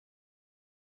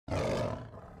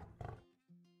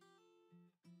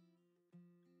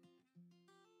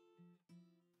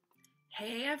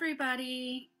Hey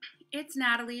everybody, it's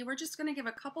Natalie. We're just going to give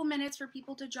a couple minutes for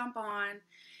people to jump on,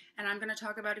 and I'm going to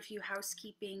talk about a few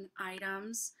housekeeping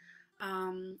items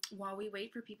while we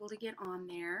wait for people to get on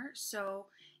there. So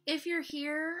if you're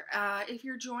here, if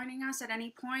you're joining us at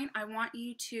any point, I want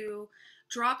you to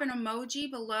drop an emoji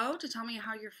below to tell me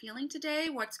how you're feeling today,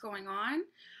 what's going on.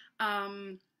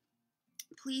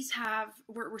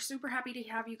 We're super happy to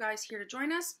have you guys here to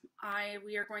join us.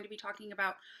 We are going to be talking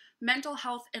about mental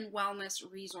health and wellness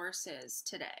resources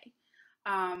today.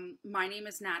 My name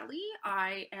is Natalie.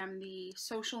 I am the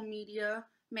social media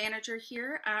manager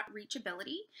here at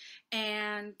ReachAbility,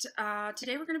 and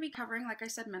today we're going to be covering, like I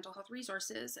said, mental health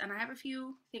resources, and I have a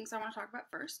few things I want to talk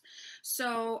about first.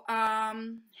 So,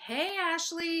 hey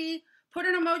Ashley, put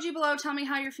an emoji below. Tell me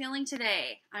how you're feeling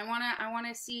today. I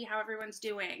wanna see how everyone's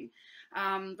doing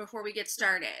before we get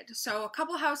started. So a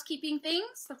couple housekeeping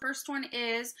things. The first one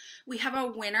is we have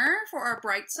a winner for our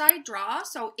Bright Side draw.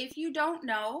 So if you don't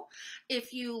know,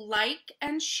 if you like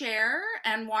and share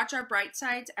and watch our Bright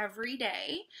Sides every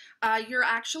day, you're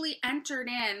actually entered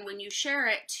in when you share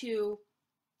it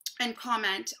and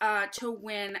comment to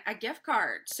win a gift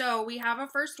card. So we have a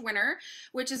first winner,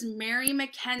 which is Mary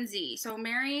McKenzie. So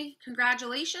Mary,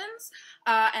 congratulations,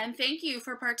 and thank you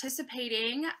for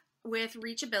participating with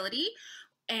ReachAbility.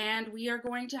 And we are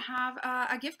going to have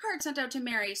a gift card sent out to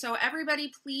Mary. So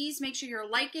everybody, please make sure you're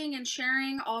liking and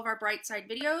sharing all of our Bright Side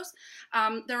videos.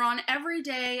 They're on every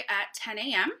day at 10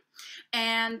 a.m.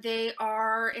 and they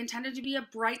are intended to be a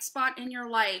bright spot in your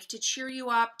life, to cheer you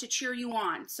up, to cheer you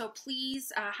on. So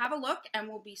please have a look, and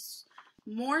we'll be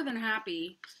more than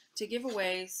happy to give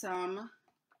away some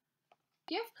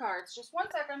gift cards. Just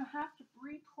one second, I have to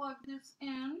re-plug this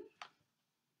in.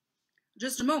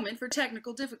 Just a moment for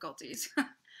technical difficulties.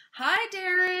 Hi,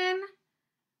 Darren.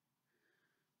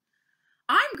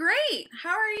 I'm great.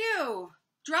 How are you?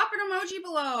 Drop an emoji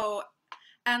below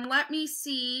and let me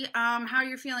see how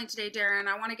you're feeling today, Darren.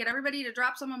 I want to get everybody to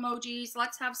drop some emojis.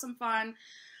 Let's have some fun.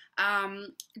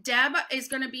 Deb is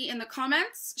going to be in the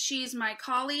comments. She's my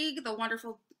colleague, the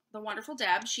wonderful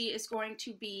Deb. She is going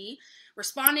to be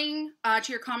responding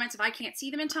to your comments if I can't see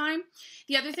them in time.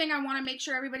 The other thing I want to make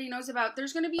sure everybody knows about,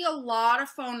 there's going to be a lot of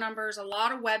phone numbers, a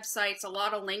lot of websites, a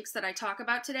lot of links that I talk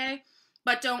about today,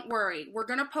 but don't worry. We're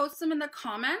going to post them in the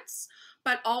comments,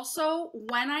 but also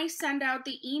when I send out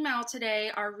the email today,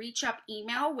 our ReachUp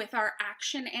email with our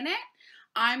action in it,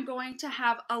 I'm going to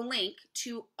have a link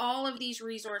to all of these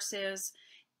resources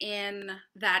in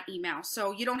that email.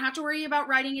 So you don't have to worry about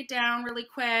writing it down really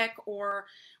quick or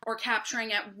capturing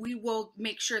it. We will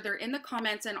make sure they're in the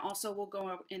comments, and also will go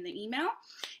out in the email.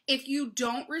 If you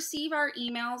don't receive our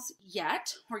emails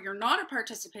yet, or you're not a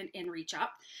participant in ReachUp,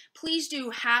 please do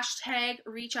hashtag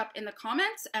ReachUp in the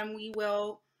comments and we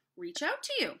will reach out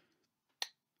to you.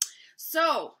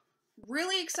 So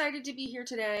really excited to be here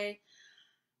today.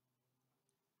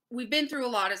 We've been through a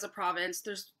lot as a province.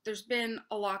 There's been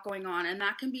a lot going on, and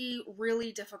that can be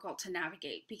really difficult to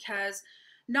navigate, because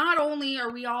not only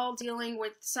are we all dealing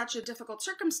with such a difficult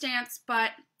circumstance,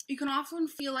 but you can often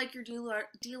feel like you're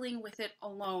dealing with it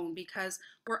alone because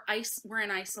we're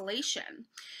in isolation.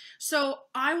 So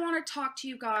I want to talk to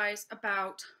you guys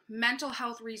about mental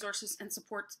health resources and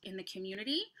supports in the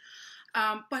community,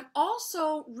 but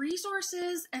also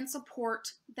resources and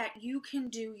support that you can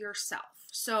do yourself.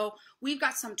 So we've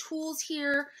got some tools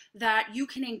here that you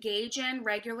can engage in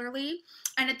regularly.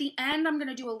 And at the end, I'm going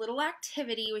to do a little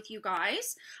activity with you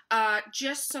guys,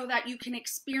 just so that you can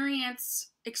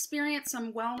experience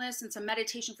some wellness and some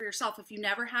meditation for yourself if you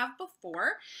never have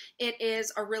before. It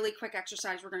is a really quick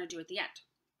exercise we're going to do at the end.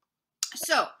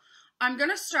 So I'm going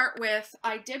to start with,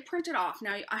 I did print it off.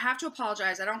 Now I have to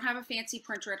apologize. I don't have a fancy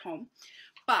printer at home,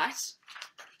 but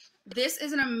this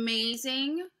is an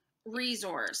amazing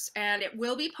resource, and it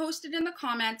will be posted in the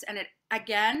comments, and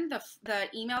again, the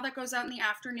email that goes out in the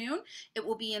afternoon, it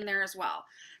will be in there as well.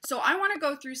 So I want to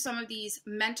go through some of these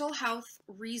mental health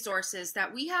resources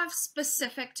that we have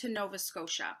specific to Nova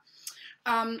Scotia,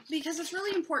 because it's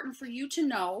really important for you to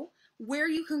know where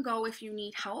you can go if you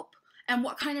need help, and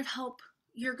what kind of help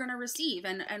you're going to receive,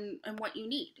 and what you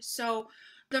need. So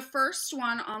the first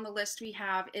one on the list we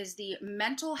have is the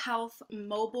Mental Health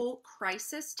Mobile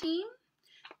Crisis Team.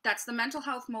 That's the Mental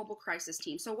Health Mobile Crisis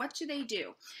Team. So what do? They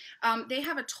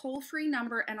have a toll-free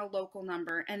number and a local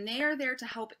number, and they are there to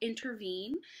help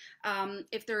intervene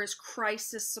if there is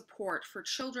crisis support for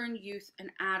children, youth,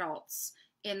 and adults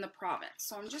in the province.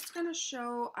 So I'm just going to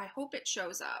show, I hope it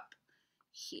shows up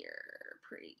here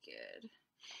pretty good.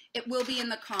 It will be in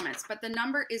the comments, but the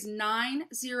number is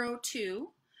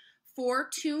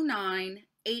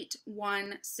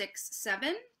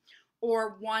 902-429-8167.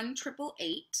 or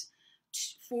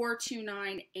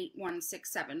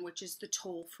 1-888-429-8167, which is the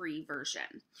toll-free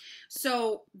version.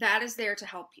 So that is there to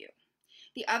help you.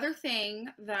 The other thing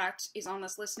that is on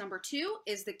this list, number 2,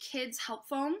 is the kids help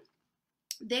phone.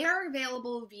 They are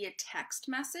available via text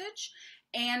message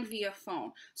and via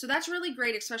phone. So that's really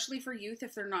great, especially for youth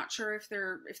if they're not sure if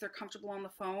they're comfortable on the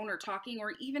phone or talking,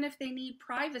 or even if they need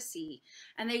privacy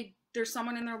and there's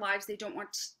someone in their lives they don't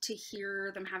want to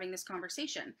hear them having this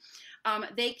conversation.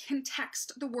 They can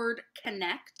text the word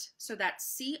connect, so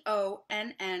that's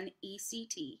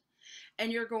CONNECT,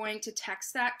 and you're going to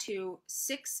text that to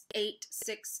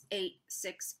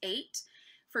 686868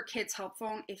 for Kids Help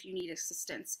Phone if you need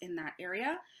assistance in that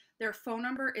area. Their phone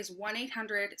number is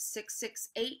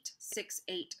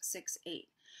 1-800-668-6868.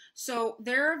 So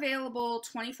they're available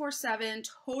 24/7,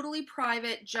 totally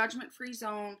private, judgment-free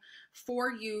zone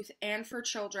for youth and for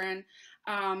children,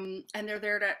 and they're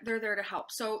there to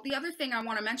help. So the other thing I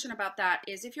want to mention about that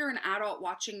is if you're an adult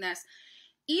watching this,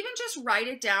 even just write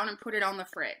it down and put it on the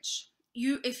fridge.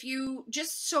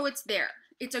 Just so it's there.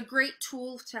 It's a great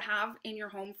tool to have in your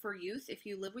home for youth if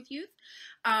you live with youth.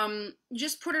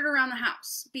 Just put it around the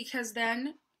house, because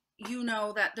then you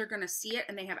know that they're going to see it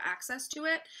and they have access to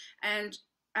it. And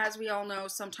as we all know,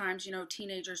 sometimes,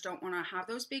 teenagers don't want to have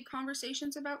those big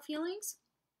conversations about feelings.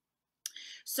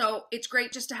 So it's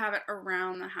great just to have it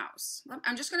around the house.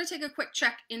 I'm just going to take a quick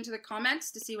check into the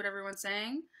comments to see what everyone's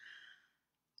saying.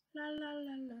 La, la,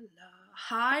 la, la, la.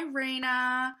 Hi,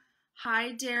 Raina.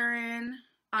 Hi, Darren.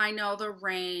 I know, the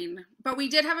rain, but we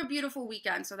did have a beautiful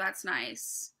weekend, so that's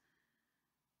nice.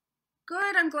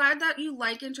 Good. I'm glad that you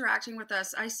like interacting with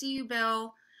us. I see you,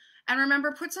 Bill. And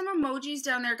remember, put some emojis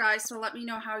down there, guys, to let me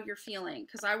know how you're feeling,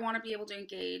 because I want to be able to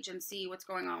engage and see what's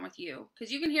going on with you,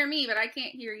 because you can hear me, but I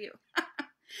can't hear you.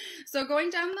 So going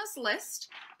down this list,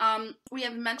 we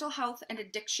have mental health and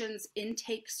addictions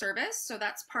intake service. So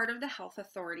that's part of the health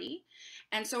authority.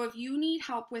 And so if you need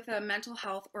help with a mental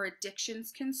health or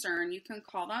addictions concern, you can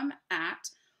call them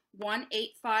at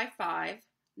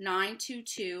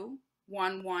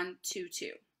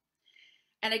 1-855-922-1122.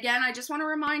 And again, I just want to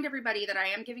remind everybody that I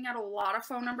am giving out a lot of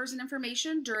phone numbers and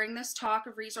information during this talk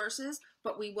of resources,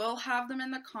 but we will have them in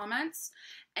the comments,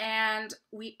 and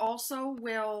we also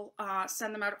will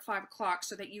send them out at 5 o'clock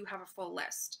so that you have a full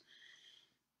list.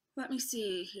 Let me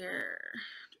see here.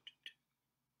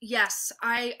 Yes,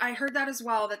 I heard that as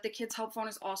well, that the Kids Help Phone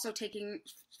is also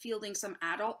fielding some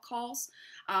adult calls.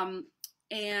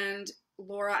 And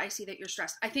Laura, I see that you're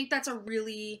stressed. I think that's a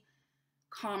really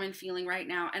common feeling right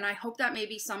now, and I hope that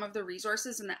maybe some of the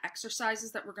resources and the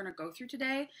exercises that we're going to go through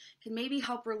today can maybe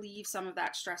help relieve some of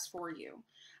that stress for you.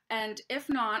 And if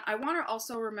not, I want to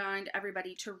also remind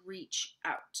everybody to reach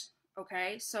out.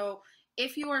 Okay, so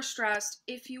if you are stressed,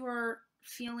 if you are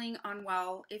feeling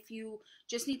unwell, if you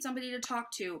just need somebody to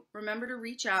talk to, remember to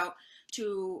reach out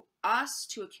to us,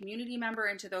 to a community member,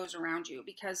 and to those around you,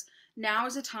 because now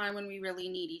is a time when we really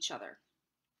need each other.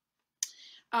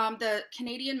 The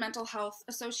Canadian Mental Health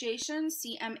Association,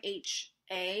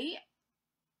 CMHA,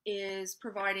 is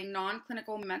providing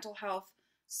non-clinical mental health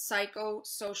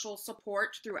psychosocial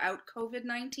support throughout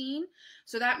COVID-19.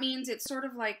 So that means it's sort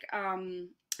of like a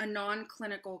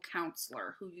non-clinical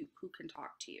counselor who can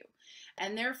talk to you.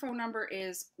 And their phone number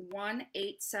is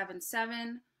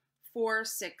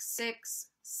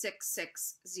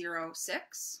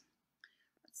 1-877-466-6606.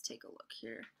 Let's take a look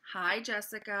here. Hi,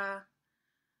 Jessica.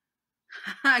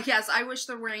 Yes, I wish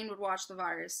the rain would wash the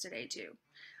virus today too.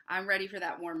 I'm ready for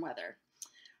that warm weather.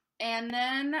 And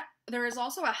then there is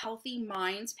also a Healthy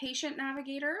Minds patient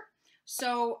navigator.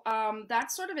 So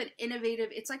that's sort of an innovative,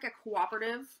 it's like a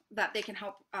cooperative that they can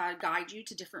help guide you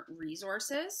to different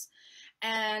resources.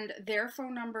 And their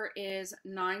phone number is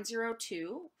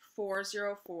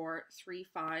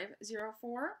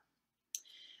 902-404-3504.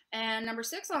 And number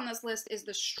 6 on this list is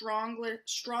the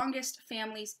Strongest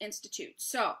Families Institute.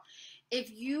 So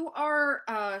if you are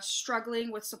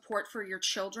struggling with support for your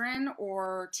children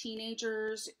or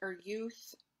teenagers or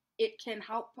youth, it can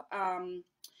help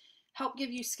give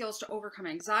you skills to overcome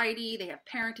anxiety. They have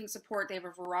parenting support. They have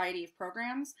a variety of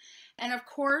programs. And of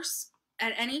course,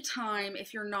 at any time,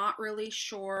 if you're not really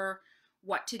sure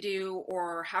what to do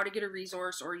or how to get a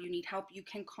resource or you need help, you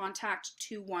can contact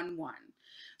 211.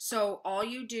 So all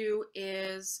you do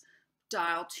is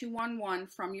dial 211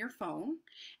 from your phone,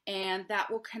 and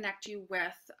that will connect you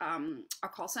with a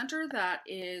call center that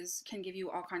can give you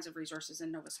all kinds of resources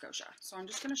in Nova Scotia. So I'm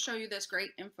just going to show you this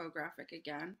great infographic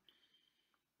again.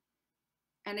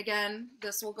 And again,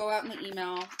 this will go out in the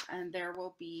email, and there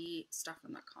will be stuff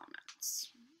in the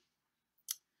comments.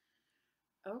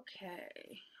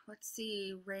 Okay, Let's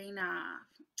see, Raina.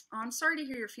 Oh, I'm sorry to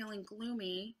hear you're feeling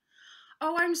gloomy.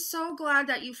 Oh, I'm so glad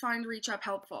that you find ReachUp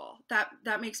helpful.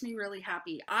 That makes me really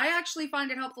happy. I actually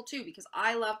find it helpful too because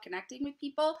I love connecting with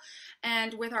people,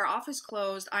 and with our office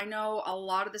closed, I know a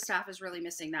lot of the staff is really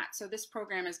missing that. So this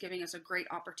program is giving us a great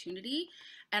opportunity,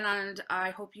 and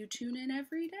I hope you tune in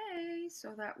every day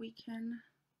so that we can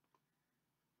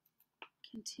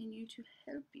continue to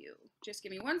help you. Just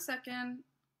give me 1 second.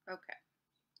 Okay.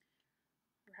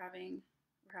 We're having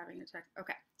a tech.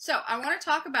 Okay. So I want to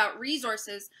talk about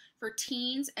resources for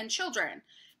teens and children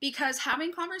because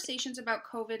having conversations about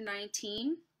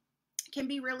COVID-19 can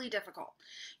be really difficult.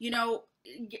 You know,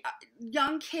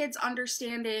 young kids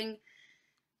understanding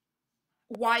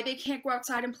why they can't go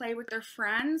outside and play with their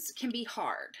friends can be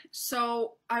hard.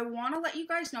 So I want to let you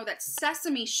guys know that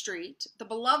Sesame Street, the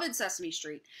beloved Sesame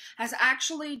Street, has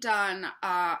actually done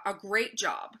a great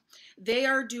job. They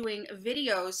are doing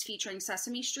videos featuring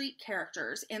Sesame Street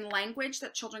characters in language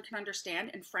that children can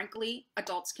understand, and frankly,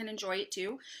 adults can enjoy it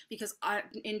too, because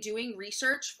in doing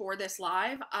research for this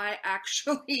live, I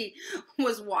actually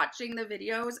was watching the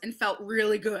videos and felt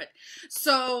really good.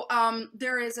 So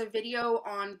there is a video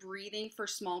on breathing for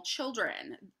small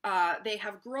children. They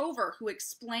have Grover who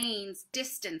explains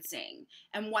distancing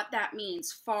and what that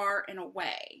means, far and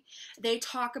away. They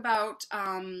talk about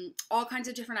all kinds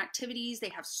of different activities. They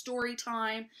have story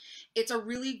time. It's a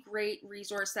really great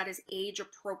resource that is age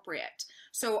appropriate.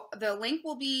 So the link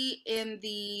will be in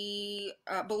the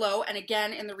below, and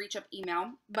again in the ReachUp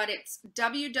email, but it's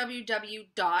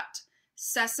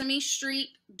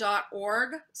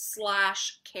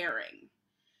www.sesamestreet.org/caring.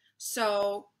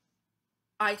 So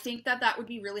I think that would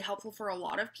be really helpful for a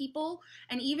lot of people,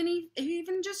 and even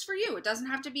just for you. It doesn't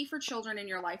have to be for children in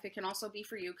your life. It can also be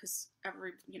for you because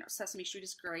Sesame Street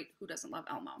is great. Who doesn't love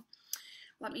Elmo?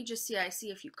 Let me just see. I see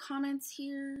a few comments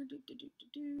here.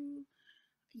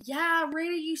 Yeah,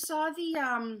 Raina, you saw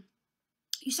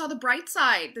the bright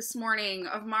side this morning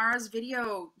of Mara's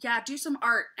video. Yeah, do some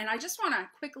art. And I just want to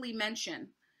quickly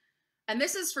mention, and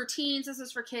this is for teens, this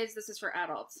is for kids, this is for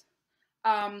adults.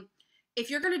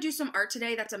 If you're going to do some art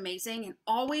today, that's amazing. And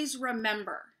always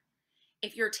remember,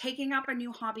 if you're taking up a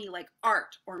new hobby like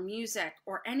art or music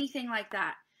or anything like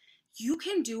that, you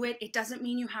can do it. It doesn't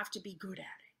mean you have to be good at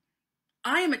it.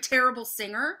 I am a terrible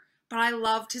singer, but I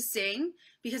love to sing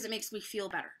because it makes me feel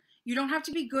better. You don't have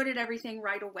to be good at everything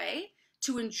right away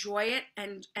to enjoy it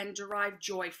and derive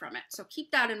joy from it. So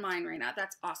keep that in mind, Raina.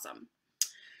 That's awesome.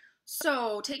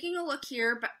 So taking a look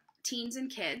here, but teens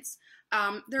and kids,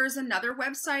 there is another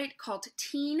website called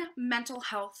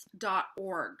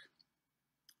teenmentalhealth.org.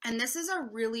 And this is a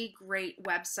really great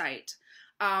website,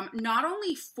 not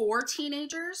only for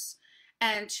teenagers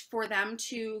and for them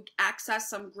to access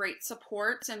some great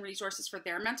supports and resources for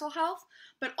their mental health,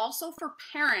 but also for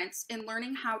parents in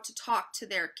learning how to talk to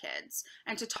their kids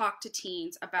and to talk to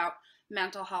teens about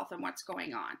mental health and what's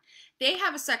going on. They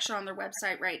have a section on their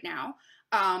website right now,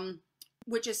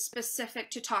 which is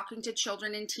specific to talking to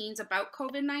children and teens about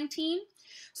COVID-19.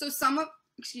 So some of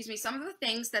the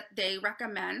things that they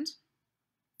recommend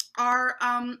are,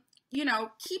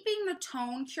 keeping the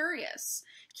tone curious,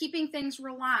 keeping things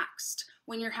relaxed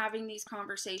when you're having these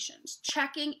conversations,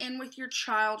 checking in with your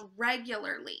child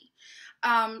regularly,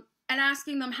 and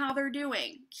asking them how they're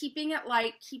doing, keeping it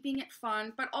light, keeping it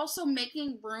fun, but also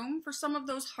making room for some of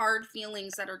those hard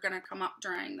feelings that are going to come up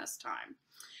during this time.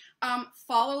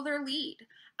 Follow their lead.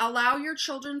 Allow your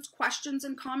children's questions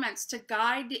and comments to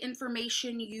guide the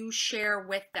information you share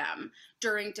with them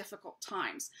during difficult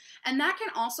times. And that can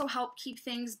also help keep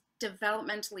things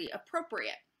developmentally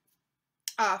appropriate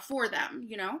for them,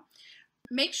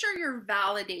 Make sure you're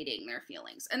validating their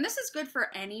feelings. And this is good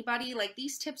for anybody. Like,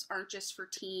 these tips aren't just for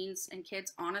teens and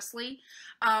kids, honestly.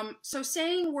 So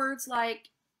saying words like,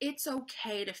 it's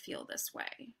okay to feel this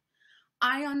way.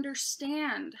 I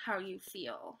understand how you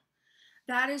feel.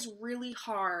 That is really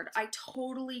hard. I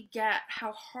totally get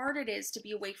how hard it is to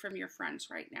be away from your friends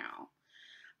right now.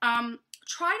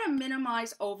 Try to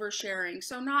minimize oversharing.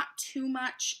 So not too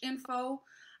much info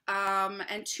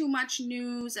and too much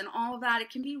news and all of that. It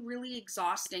can be really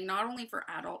exhausting, not only for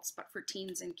adults, but for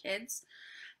teens and kids.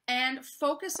 And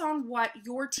focus on what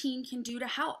your teen can do to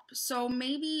help. So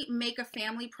maybe make a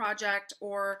family project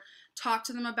or talk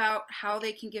to them about how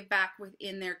they can give back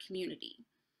within their community.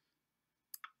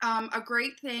 A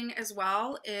great thing as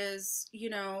well is,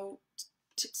 to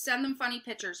send them funny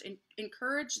pictures and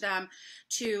encourage them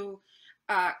to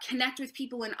connect with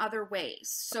people in other ways.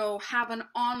 So have an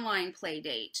online play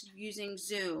date using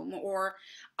Zoom, or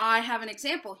I have an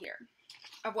example here.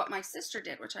 of what my sister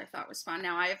did, which I thought was fun.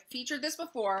 Now, I have featured this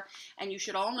before, and you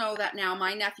should all know that now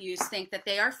my nephews think that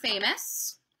they are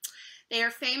famous. They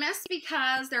are famous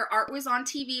because their art was on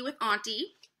TV with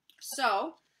Auntie.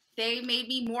 So they made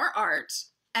me more art.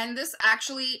 And this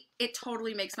actually, it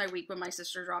totally makes my week when my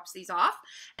sister drops these off.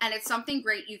 And it's something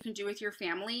great you can do with your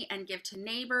family and give to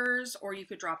neighbors, or you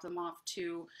could drop them off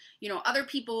to, you know, other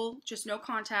people, just no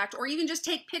contact, or even just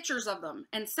take pictures of them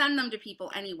and send them to people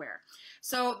anywhere.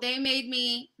 So they made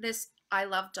me this I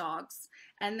love dogs.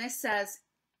 And this says,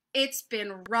 "It's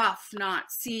been rough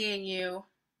not seeing you."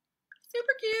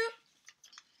 Super cute.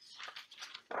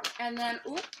 And then,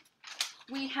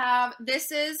 we have,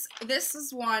 this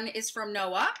one is from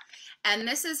Noah, and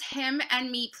this is him and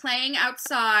me playing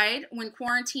outside when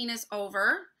quarantine is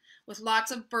over with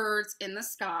lots of birds in the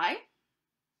sky.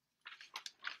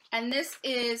 And this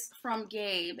is from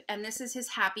Gabe, and this is his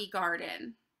happy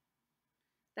garden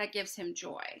that gives him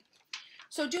joy.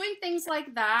 So doing things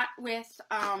like that with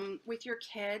your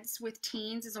kids, with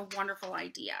teens, is a wonderful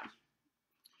idea.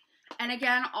 And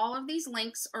again, all of these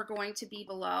links are going to be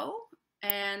below,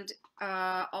 and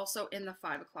also in the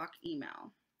 5 o'clock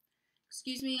email.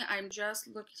 Excuse me, I'm just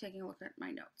taking a look at my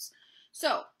notes.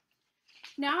 So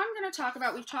now I'm going to talk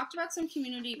about, we've talked about some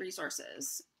community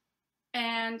resources,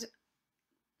 and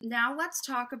now let's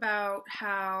talk about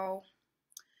how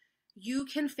you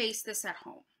can face this at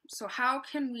home. So how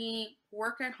can we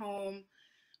work at home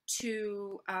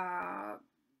to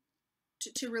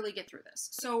really get through this?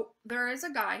 So there is a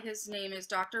guy, his name is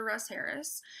Dr. Russ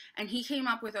Harris, and he came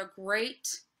up with a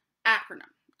great acronym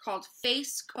called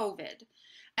F.A.C.E,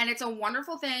 and it's a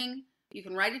wonderful thing. You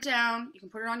can write it down, you can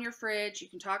put it on your fridge, you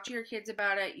can talk to your kids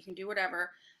about it, you can do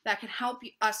whatever that can help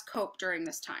us cope during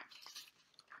this time.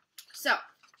 So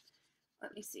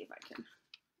let me see if I can,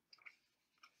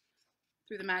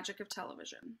 through the magic of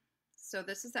television. So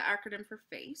this is the acronym for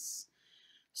F.A.C.E.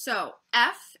 So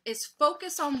F is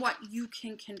focus on what you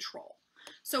can control.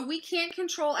 So we can't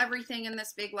control everything in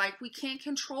this big life. We can't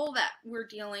control that we're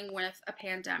dealing with a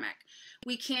pandemic.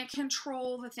 We can't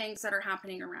control the things that are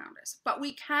happening around us, but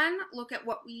we can look at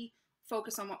what we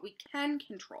focus on, what we can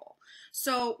control.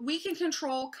 So we can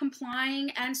control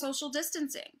complying and social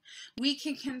distancing. We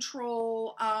can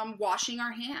control washing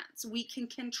our hands. We can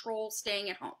control staying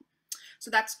at home. So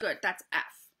that's good. That's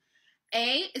F.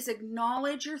 A is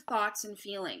acknowledge your thoughts and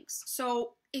feelings.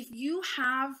 So if you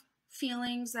have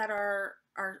feelings that are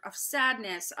of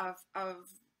sadness, of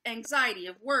anxiety,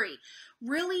 of worry,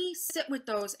 really sit with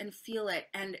those and feel it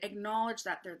and acknowledge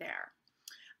that they're there.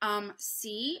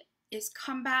 C is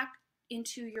come back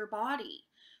into your body.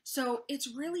 So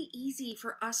it's really easy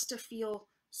for us to feel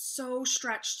so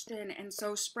stretched thin and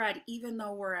so spread, even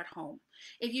though we're at home.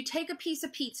 If you take a piece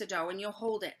of pizza dough and you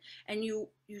hold it and you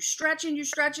stretch and you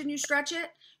stretch and you stretch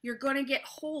it, you're going to get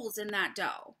holes in that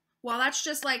dough. Well, that's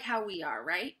just like how we are,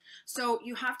 right? So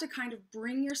you have to kind of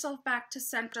bring yourself back to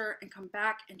center and come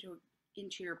back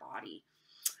into your body.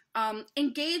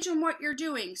 Engage in what you're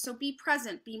doing. So be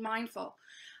present, be mindful,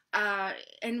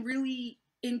 and really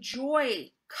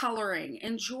enjoy coloring,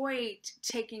 enjoy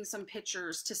taking some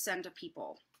pictures to send to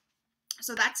people.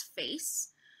 So that's F.A.C.E.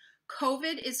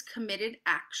 COVID is committed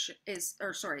action,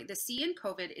 the C in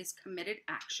COVID is committed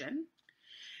action.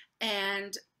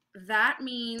 And that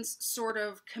means sort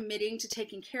of committing to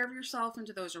taking care of yourself and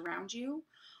to those around you.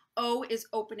 O is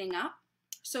opening up.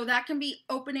 So that can be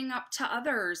opening up to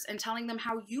others and telling them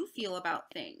how you feel about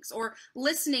things, or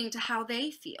listening to how they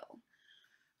feel.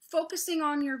 Focusing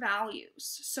on your values.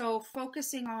 So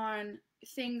focusing on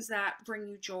things that bring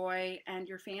you joy and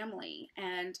your family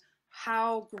and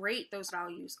how great those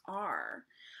values are.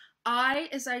 I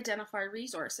is identify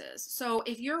resources. So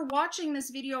if you're watching this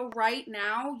video right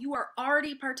now, you are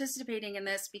already participating in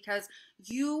this because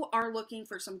you are looking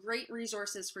for some great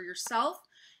resources for yourself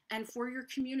and for your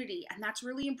community. And that's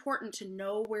really important to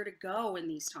know where to go in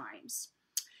these times.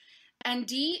 And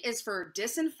D is for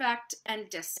disinfect and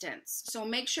distance. So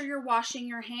make sure you're washing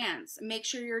your hands, make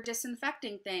sure you're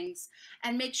disinfecting things,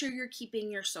 and make sure you're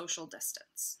keeping your social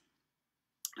distance.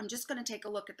 I'm just going to take a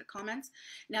look at the comments.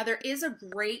 Now there is a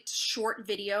great short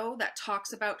video that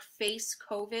talks about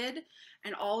F.A.C.E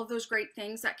and all of those great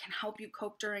things that can help you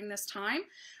cope during this time.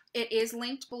 It is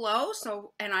linked below,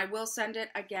 and I will send it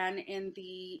again in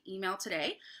the email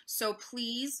today. So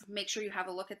please make sure you have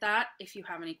a look at that if you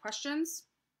have any questions.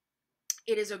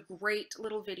 It is a great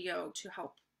little video to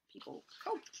help people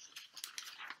cope.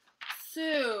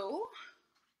 So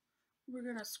we're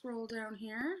going to scroll down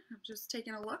here. I'm just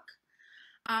taking a look.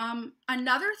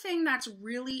 Another thing that's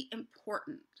really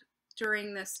important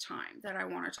during this time that I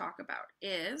want to talk about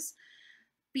is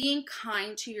being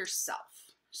kind to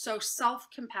yourself. So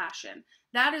self-compassion,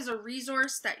 that is a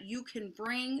resource that you can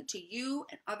bring to you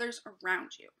and others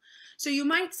around you. So you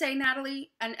might say,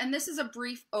 Natalie, and this is a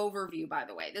brief overview, by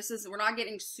the way. We're not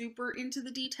getting super into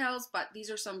the details, but these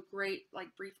are some great,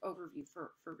 like, brief overview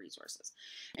for resources.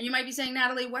 And you might be saying,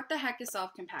 Natalie, what the heck is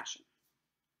self-compassion?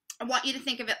 I want you to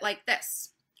think of it like this.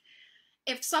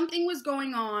 If something was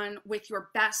going on with your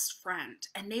best friend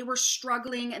and they were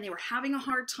struggling and they were having a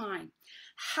hard time,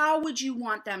 how would you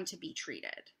want them to be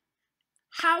treated?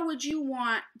 How would you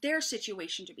want their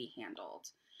situation to be handled?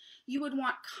 You would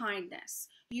want kindness.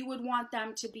 You would want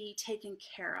them to be taken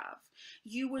care of.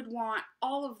 You would want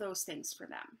all of those things for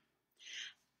them.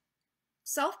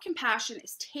 Self-compassion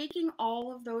is taking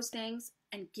all of those things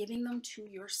and giving them to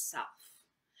yourself.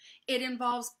 It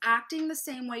involves acting the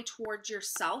same way towards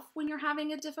yourself when you're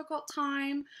having a difficult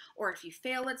time, or if you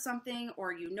fail at something,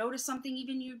 or you notice something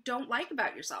even you don't like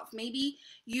about yourself. Maybe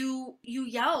you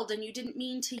yelled and you didn't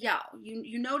mean to yell.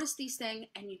 You notice these things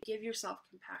and you give yourself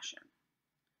compassion.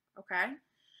 Okay?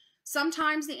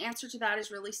 Sometimes the answer to that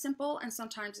is really simple and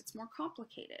sometimes it's more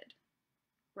complicated,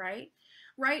 right?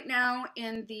 Right now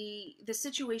in the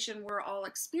situation we're all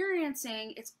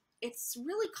experiencing, it's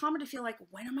really common to feel like,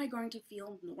 when am I going to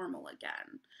feel normal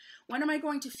again? When am I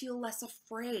going to feel less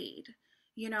afraid?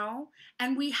 You know?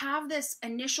 And we have this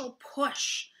initial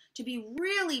push to be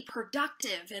really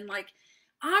productive and like,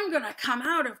 I'm going to come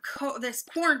out of this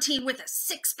quarantine with a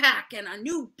six-pack and a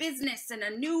new business and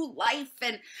a new life,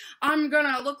 and I'm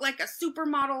going to look like a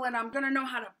supermodel, and I'm going to know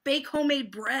how to bake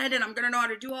homemade bread, and I'm going to know how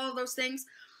to do all of those things.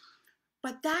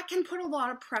 But that can put a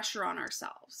lot of pressure on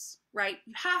ourselves, right?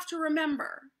 You have to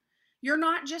remember, you're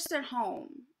not just at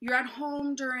home. You're at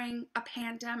home during a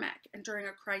pandemic and during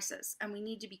a crisis, and we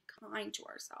need to be kind to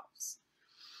ourselves.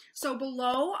 So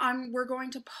below, we're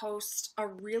going to post a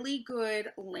really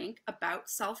good link about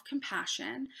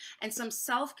self-compassion and some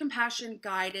self-compassion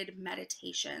guided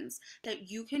meditations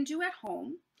that you can do at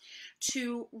home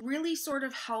to really sort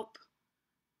of help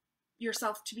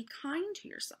yourself to be kind to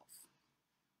yourself.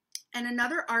 And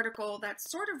another article that's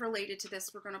sort of related to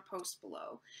this we're going to post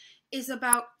below is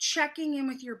about checking in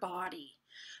with your body.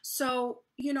 So,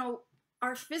 you know,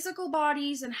 our physical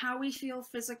bodies and how we feel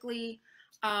physically,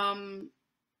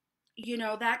 you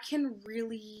know, that can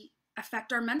really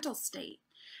affect our mental state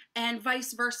and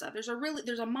vice versa. There's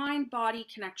a mind-body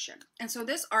connection. And so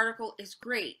this article is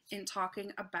great in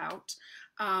talking about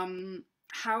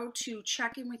how to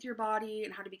check in with your body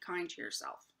and how to be kind to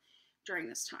yourself during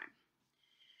this time.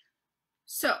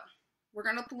 So we're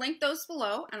going to link those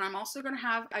below, and I'm also going to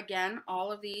have, again,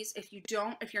 all of these. If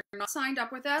you're not signed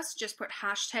up with us, just put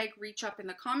 #ReachUp in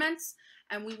the comments,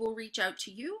 and we will reach out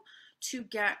to you to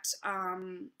get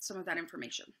some of that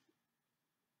information.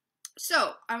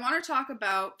 So I want to talk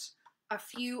about a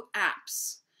few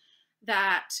apps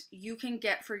that you can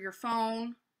get for your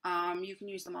phone. You can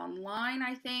use them online,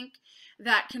 I think,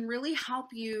 that can really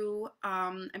help you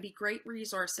and be great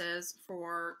resources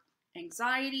for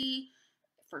anxiety,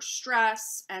 for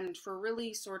stress, and for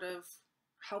really sort of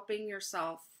helping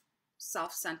yourself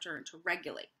self-center and to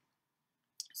regulate.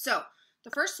 So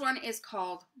the first one is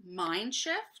called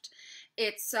Mindshift.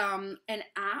 It's an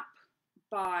app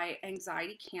by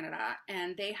Anxiety Canada,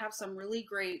 and they have some really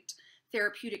great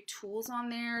therapeutic tools on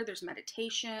there. There's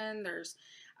meditation, there's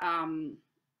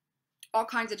all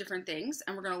kinds of different things,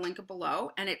 and we're going to link it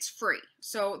below, and it's free.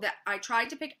 So that I tried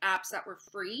to pick apps that were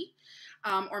free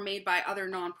or made by other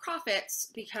nonprofits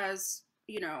because,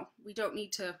 you know, we don't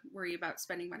need to worry about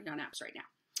spending money on apps right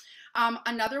now.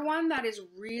 Another one that is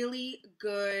really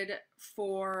good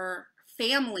for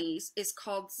families is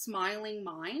called Smiling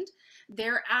Mind.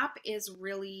 Their app is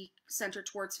really centered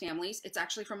towards families. It's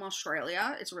actually from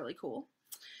Australia. It's really cool.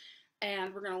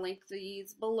 And we're going to link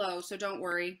these below, so don't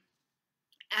worry.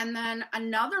 And then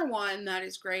another one that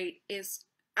is great is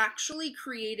actually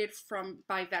created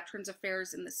by Veterans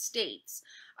Affairs in the States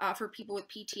for people with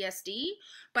PTSD,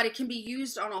 but it can be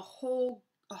used on a whole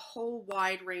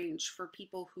wide range for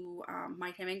people who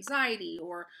might have anxiety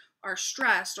or are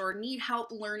stressed or need help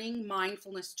learning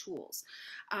mindfulness tools.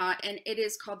 And it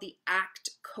is called the ACT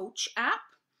Coach app,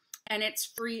 and it's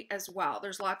free as well.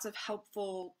 There's lots of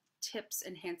helpful tips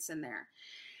and hints in there.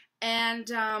 And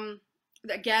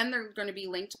again, they're going to be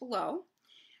linked below.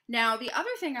 Now, the other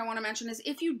thing I want to mention is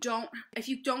if you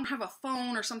don't have a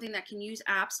phone or something that can use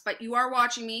apps, but you are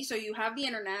watching me, so you have the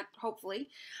internet, hopefully,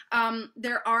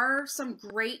 there are some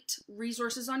great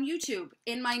resources on YouTube.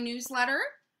 In my newsletter,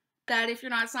 that if you're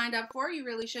not signed up for, you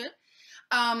really should.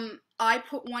 I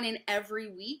put one in every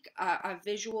week, a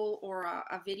visual or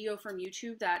a video from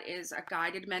YouTube that is a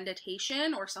guided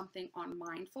meditation or something on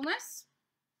mindfulness.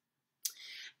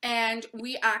 And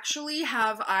we actually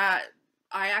have, I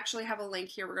actually have a link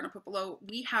here we're going to put below.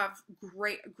 We have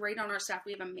great on our staff.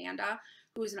 We have Amanda,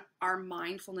 who is our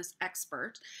mindfulness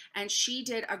expert, and she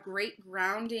did a great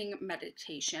grounding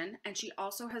meditation, and she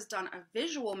also has done a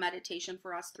visual meditation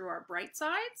for us through our Bright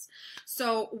Sides.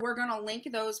 So we're going to link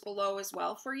those below as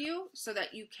well for you so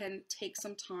that you can take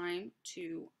some time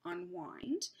to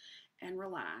unwind and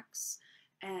relax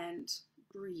and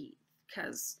breathe,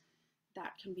 because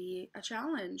that can be a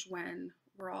challenge when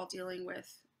we're all dealing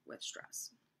with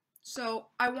stress. So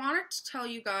I wanted to tell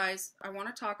you guys, I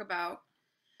want to talk about,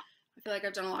 I feel like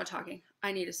I've done a lot of talking.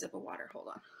 I need a sip of water. Hold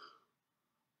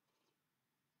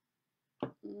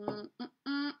on.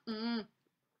 Let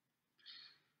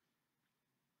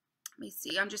me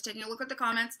see. I'm just taking a look at the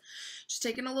comments. Just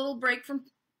taking a little break from,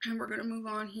 and we're going to move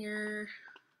on here.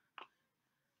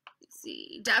 Let's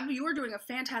see. Deb, you are doing a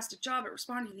fantastic job at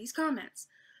responding to these comments.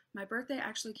 My birthday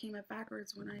actually came up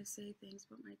backwards when I say things,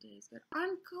 but my day is good. I'm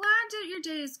glad that your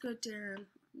day is good, Darren.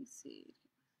 Let me see.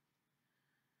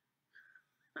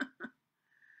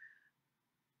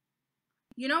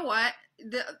 You know what?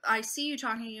 I see you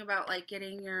talking about like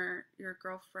getting your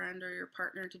girlfriend or your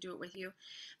partner to do it with you.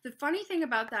 The funny thing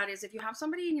about that is if you have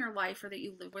somebody in your life or that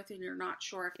you live with and you're not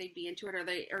sure if they'd be into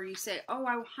it, or you say,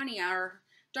 oh, honey, or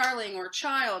darling, or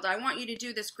child, I want you to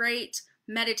do this great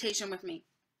meditation with me.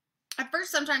 At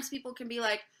first, sometimes people can be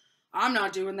like, I'm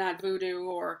not doing that voodoo,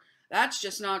 or that's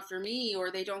just not for me, or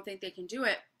they don't think they can do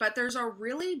it. But there's a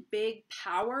really big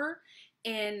power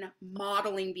in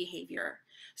modeling behavior.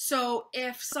 So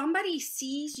if somebody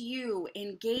sees you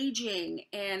engaging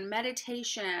in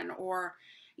meditation, or,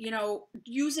 you know,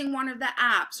 using one of the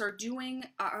apps, or doing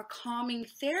a calming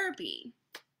therapy,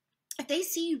 if they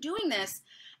see you doing this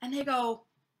and they go,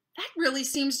 that really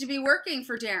seems to be working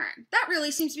for Darren. That really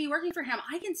seems to be working for him.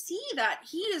 I can see that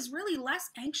he is really less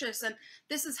anxious and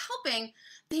this is helping.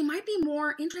 They might be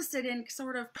more interested in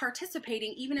sort of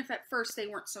participating, even if at first they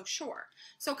weren't so sure.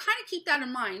 So kind of keep that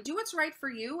in mind. Do what's right for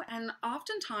you, and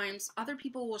oftentimes other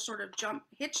people will sort of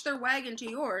hitch their wagon to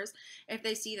yours if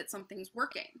they see that something's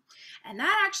working. And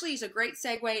that actually is a great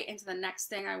segue into the next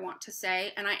thing I want to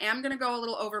say, and I am going to go a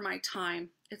little over my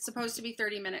time. It's supposed to be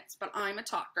 30 minutes, but I'm a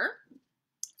talker.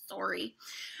 Sorry.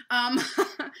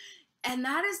 And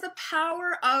that is the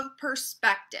power of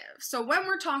perspective. So when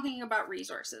we're talking about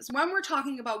resources, when we're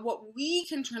talking about what we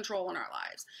can control in our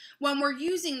lives, when we're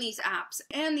using these apps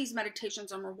and these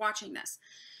meditations and we're watching this,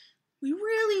 we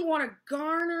really want to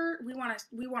garner, we want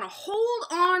to hold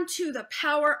on to the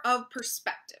power of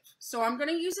perspective. So I'm going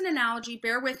to use an analogy,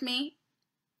 bear with me,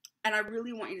 and I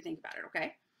really want you to think about it,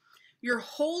 okay? You're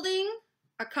holding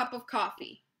a cup of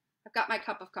coffee. I've got my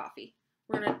cup of coffee.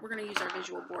 We're gonna use our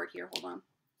visual board here. Hold on.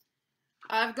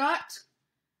 I've got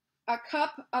a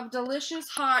cup of delicious,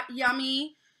 hot,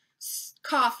 yummy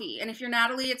coffee. And if you're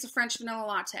Natalie, it's a French vanilla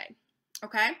latte.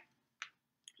 Okay?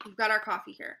 We've got our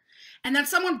coffee here. And then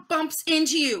someone bumps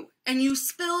into you and you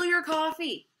spill your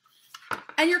coffee.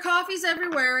 And your coffee's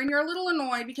everywhere and you're a little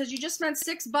annoyed because you just spent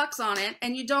 $6 on it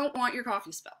and you don't want your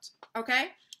coffee spilled. Okay?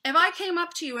 If I came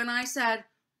up to you and I said,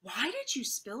 why did you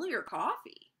spill your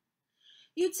coffee?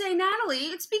 You'd say, Natalie,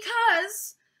 it's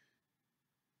because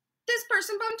this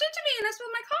person bumped into me and I spilled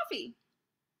my coffee.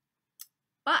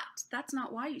 But that's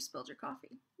not why you spilled your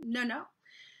coffee. No.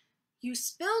 You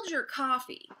spilled your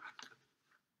coffee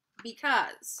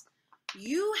because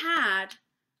you had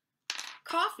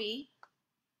coffee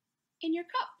in your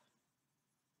cup.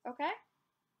 Okay?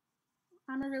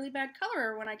 I'm a really bad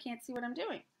colorer when I can't see what I'm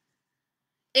doing.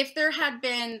 If there had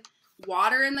been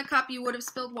water in the cup, you would have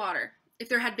spilled water. If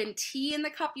there had been tea in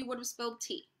the cup, you would have spilled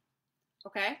tea.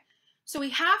 Okay? So we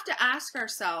have to ask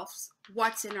ourselves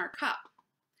what's in our cup.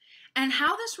 And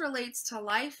how this relates to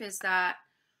life is that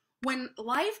when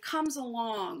life comes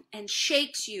along and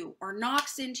shakes you or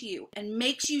knocks into you and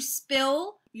makes you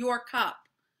spill your cup,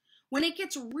 when it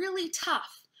gets really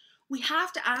tough, we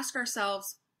have to ask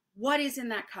ourselves, what is in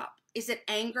that cup? Is it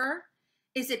anger?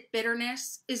 Is it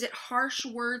bitterness? Is it harsh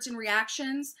words and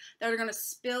reactions that are going to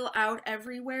spill out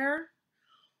everywhere?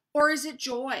 Or is it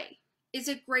joy? Is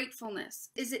it gratefulness?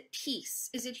 Is it peace?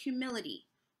 Is it humility?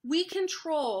 We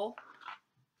control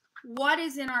what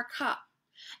is in our cup.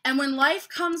 And when life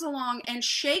comes along and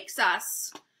shakes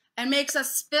us and makes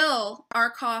us spill our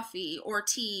coffee or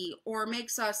tea, or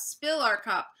makes us spill our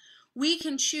cup, we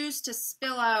can choose to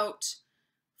spill out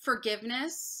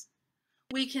forgiveness.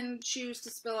 We can choose to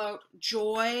spill out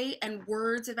joy and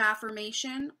words of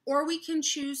affirmation, or we can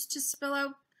choose to spill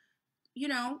out, you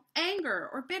know, anger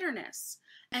or bitterness.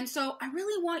 And so I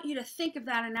really want you to think of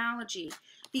that analogy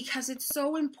because it's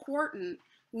so important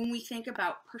when we think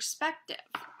about perspective.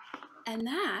 And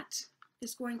that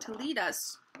is going to lead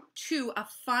us to a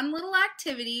fun little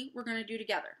activity we're going to do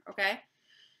together, okay?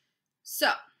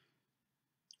 So,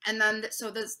 and then,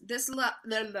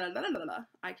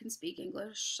 I can speak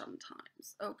English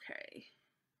sometimes. Okay.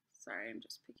 Sorry, I'm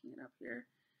just picking it up here.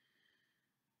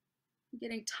 I'm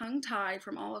getting tongue-tied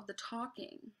from all of the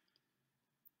talking.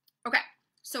 Okay,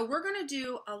 so we're going to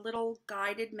do a little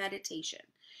guided meditation.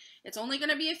 It's only going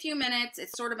to be a few minutes.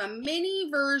 It's sort of a mini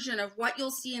version of what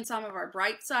you'll see in some of our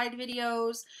Bright Side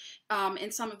videos,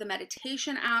 in some of the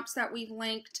meditation apps that we've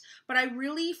linked. But I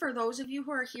really, for those of you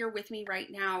who are here with me right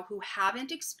now who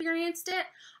haven't experienced it,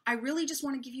 I really just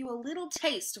want to give you a little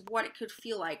taste of what it could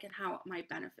feel like and how it might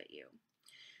benefit you.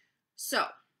 So,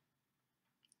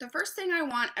 the first thing I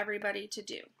want everybody to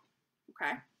do,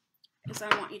 okay, is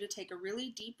I want you to take a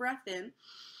really deep breath in,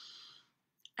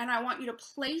 and I want you to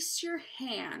place your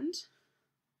hand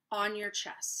on your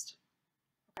chest,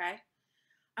 okay?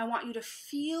 I want you to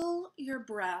feel your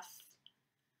breath.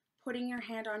 Putting your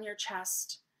hand on your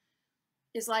chest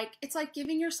is like, it's like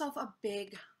giving yourself a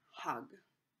big hug.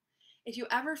 If you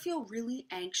ever feel really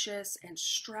anxious and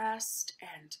stressed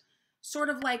and sort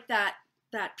of like that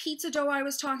pizza dough I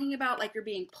was talking about, like you're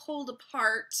being pulled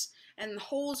apart and the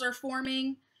holes are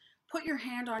forming, put your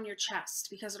hand on your chest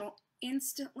because it'll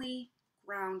instantly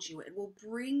ground you. It will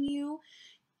bring you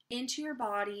into your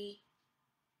body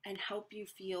and help you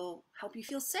feel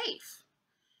safe.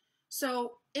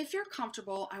 So if you're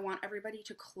comfortable, I want everybody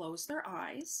to close their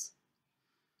eyes.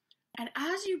 And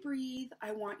as you breathe,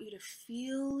 I want you to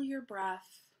feel your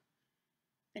breath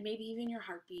and maybe even your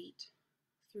heartbeat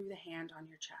through the hand on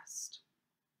your chest.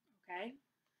 Okay?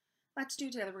 Let's do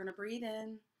it together. We're going to breathe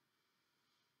in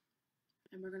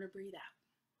and we're going to breathe out.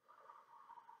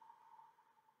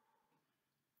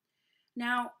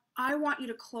 Now, I want you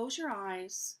to close your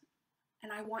eyes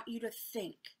and I want you to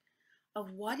think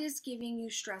of what is giving you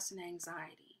stress and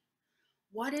anxiety.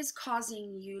 What is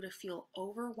causing you to feel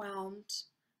overwhelmed,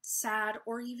 sad,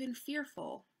 or even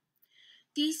fearful?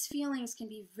 These feelings can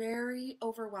be very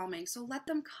overwhelming, so let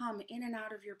them come in and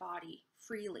out of your body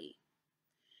freely.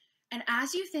 And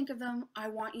as you think of them, I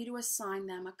want you to assign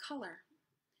them a color.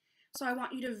 So I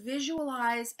want you to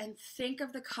visualize and think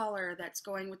of the color that's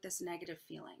going with this negative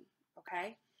feeling,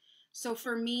 okay? So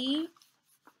for me,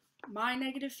 my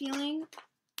negative feeling,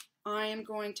 I am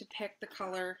going to pick the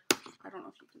color, I don't know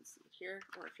if you can see it here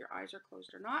or if your eyes are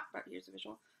closed or not, but here's the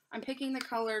visual. I'm picking the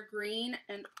color green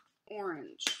and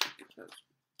orange because,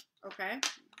 okay?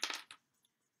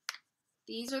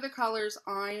 These are the colors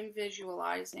I am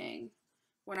visualizing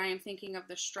when I am thinking of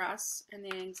the stress and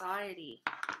the anxiety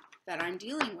that I'm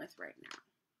dealing with right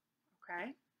now,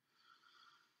 okay?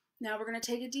 Now we're going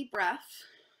to take a deep breath,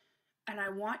 and I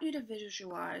want you to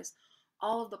visualize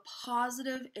all of the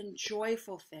positive and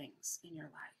joyful things in your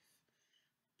life.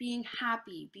 Being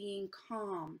happy, being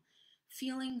calm,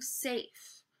 feeling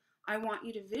safe. I want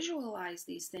you to visualize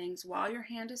these things while your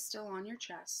hand is still on your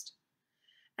chest.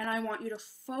 And I want you to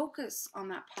focus on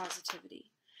that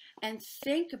positivity and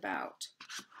think about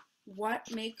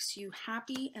what makes you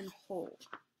happy and whole.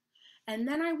 And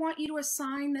then I want you to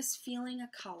assign this feeling a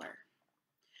color.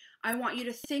 I want you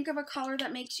to think of a color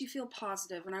that makes you feel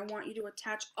positive, and I want you to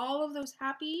attach all of those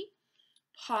happy,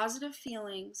 positive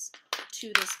feelings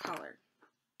to this color.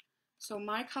 So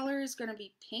my color is going to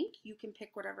be pink. You can pick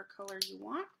whatever color you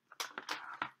want.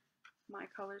 My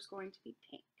color is going to be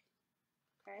pink.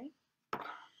 Okay?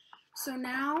 So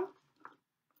now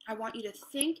I want you to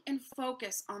think and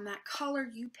focus on that color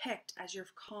you picked as your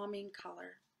calming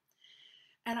color.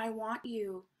 And I want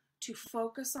you to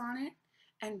focus on it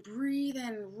and breathe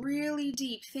in really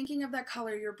deep. Thinking of that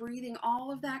color, you're breathing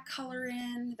all of that color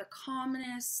in, the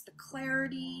calmness, the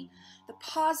clarity, the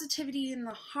positivity, and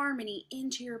the harmony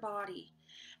into your body.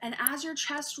 And as your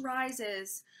chest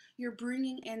rises, you're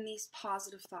bringing in these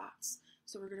positive thoughts.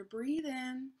 So we're going to breathe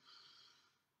in.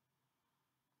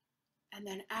 And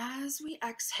then as we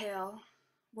exhale,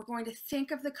 we're going to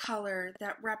think of the color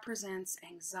that represents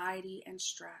anxiety and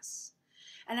stress.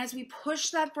 And as we push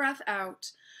that breath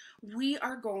out, we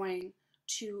are going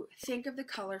to think of the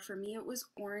color. For me, it was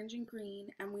orange and green,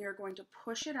 and we are going to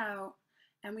push it out,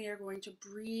 and we are going to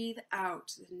breathe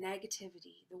out the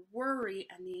negativity, the worry,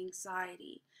 and the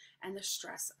anxiety, and the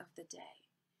stress of the day.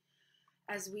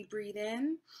 As we breathe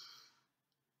in,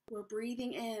 we're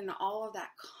breathing in all of that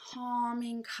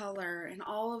calming color and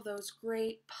all of those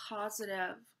great,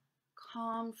 positive,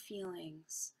 calm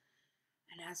feelings.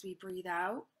 And as we breathe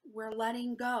out, we're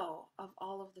letting go of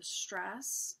all of the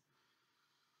stress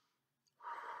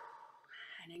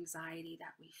and anxiety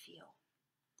that we feel.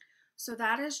 So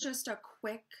that is just a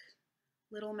quick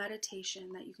little meditation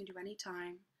that you can do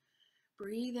anytime.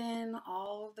 Breathe in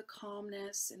all of the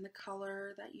calmness in the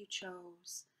color that you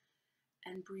chose,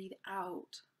 and breathe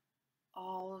out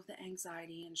all of the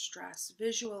anxiety and stress,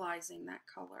 visualizing that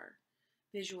color,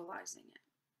 visualizing it.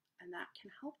 And that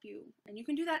can help you. And you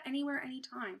can do that anywhere,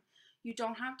 anytime. You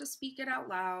don't have to speak it out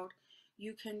loud.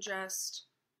 You can just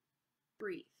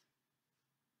breathe.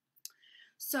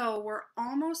 So we're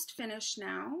almost finished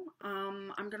now.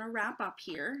 I'm going to wrap up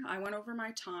here. I went over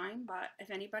my time, but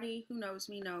if anybody who knows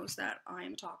me knows that I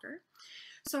am a talker.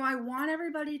 So I want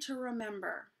everybody to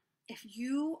remember, if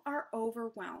you are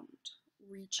overwhelmed,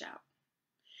 reach out.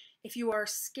 If you are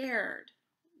scared,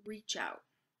 reach out.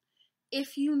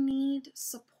 If you need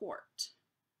support,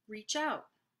 reach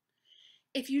out.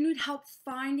 If you need help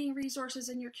finding resources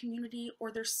in your community,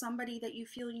 or there's somebody that you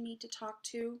feel you need to talk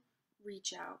to,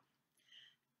 reach out.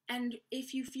 And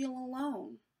if you feel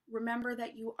alone, remember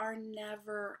that you are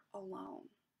never alone,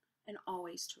 and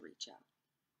always to reach out.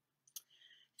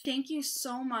 Thank you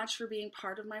so much for being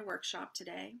part of my workshop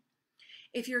today.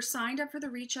 If you're signed up for the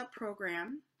ReachUp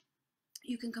program,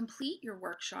 you can complete your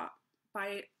workshop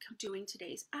by doing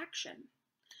today's action.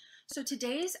 So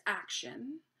today's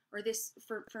action, or this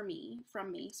from me,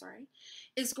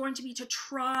 is going to be to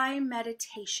try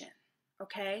meditation.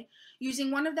 Okay,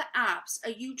 using one of the apps,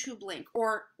 a YouTube link,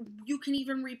 or you can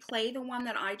even replay the one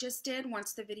that I just did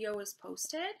once the video is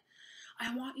posted.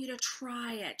 I want you to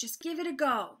try it. Just give it a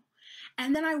go.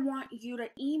 And then I want you to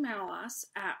email us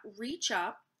at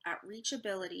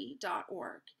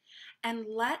reachUp@reachAbility.org and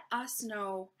let us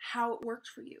know how it worked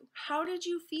for you. How did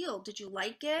you feel? Did you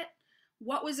like it?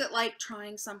 What was it like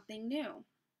trying something new?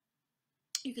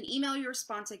 You can email your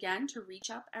response again to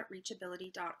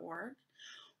reachup@reachability.org.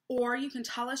 Or you can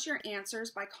tell us your answers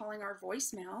by calling our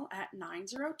voicemail at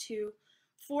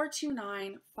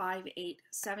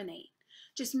 902-429-5878.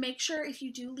 Just make sure if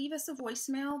you do leave us a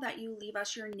voicemail that you leave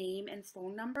us your name and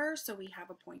phone number so we have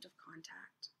a point of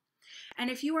contact. And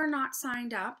if you are not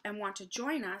signed up and want to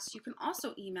join us, you can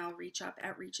also email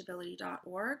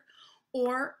reachup@reachability.org.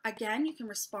 Or again, you can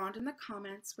respond in the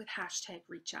comments with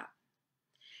 #ReachUp.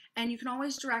 And you can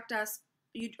always direct us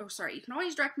you can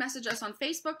always direct message us on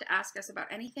Facebook to ask us about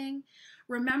anything.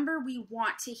 Remember, we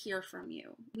want to hear from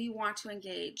you. We want to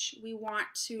engage. We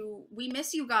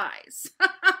miss you guys.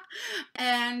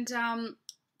 And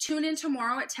tune in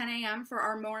tomorrow at 10 a.m. for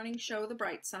our morning show, The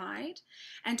Bright Side.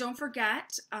 And don't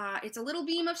forget, it's a little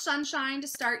beam of sunshine to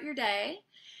start your day.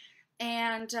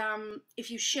 And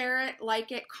if you share it,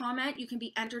 like it, comment, you can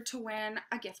be entered to win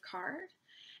a gift card.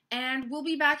 And we'll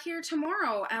be back here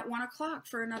tomorrow at 1 o'clock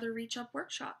for another ReachUp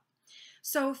workshop.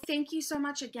 So thank you so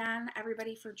much again,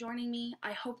 everybody, for joining me.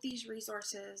 I hope these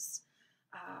resources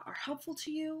are helpful to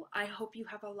you. I hope you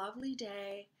have a lovely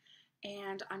day.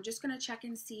 And I'm just going to check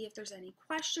and see if there's any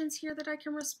questions here that I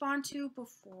can respond to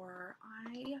before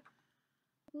I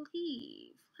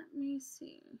leave. Let me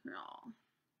see here.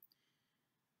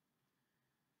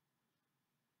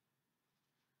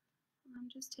 I'm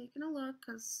just taking a look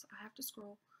because I have to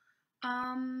scroll.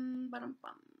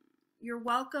 You're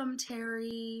welcome,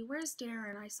 Terry. Where's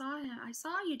Darren? I saw him. I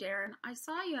saw you, Darren. I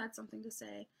saw you had something to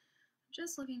say. I'm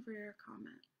just looking for your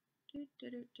comment.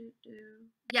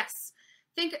 Yes.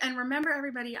 Think and remember,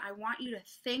 everybody, I want you to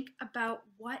think about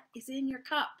what is in your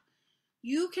cup.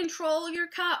 You control your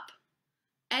cup,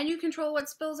 and you control what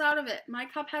spills out of it. My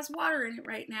cup has water in it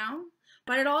right now,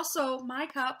 but my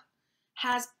cup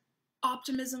has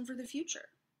optimism for the future.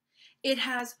 It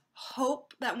has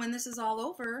hope that when this is all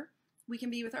over, we can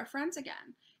be with our friends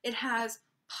again. It has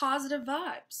positive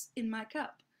vibes in my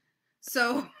cup.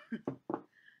 So,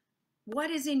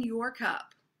 what is in your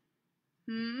cup?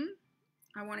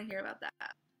 I want to hear about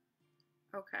that.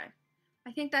 Okay.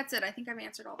 I think that's it. I think I've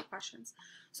answered all the questions.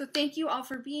 So thank you all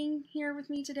for being here with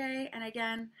me today. And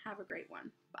again, have a great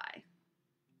one. Bye.